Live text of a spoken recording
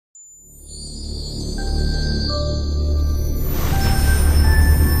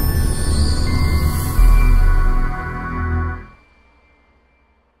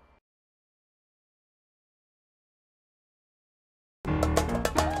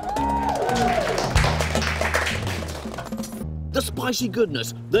the spicy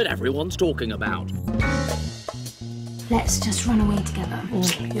goodness that everyone's talking about. Let's just run away together.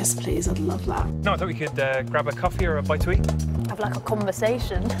 Yes, please, I'd love that. No, I thought we could grab a coffee or a bite to eat. Have like a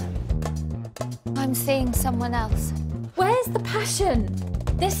conversation. I'm seeing someone else. Where's the passion?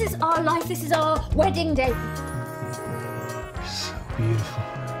 This is our life, this is our wedding day. So beautiful.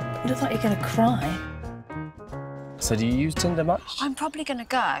 You look like you're going to cry. So do you use Tinder much? I'm probably going to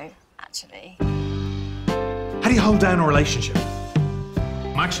go, actually. How do you hold down a relationship?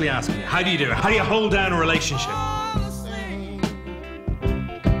 I'm actually asking you, how do you do it? How do you hold down a relationship?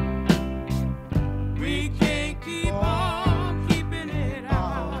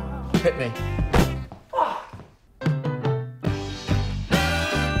 Hit me.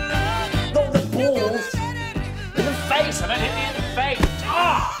 Not the balls! In the face! I don't hit me in the face!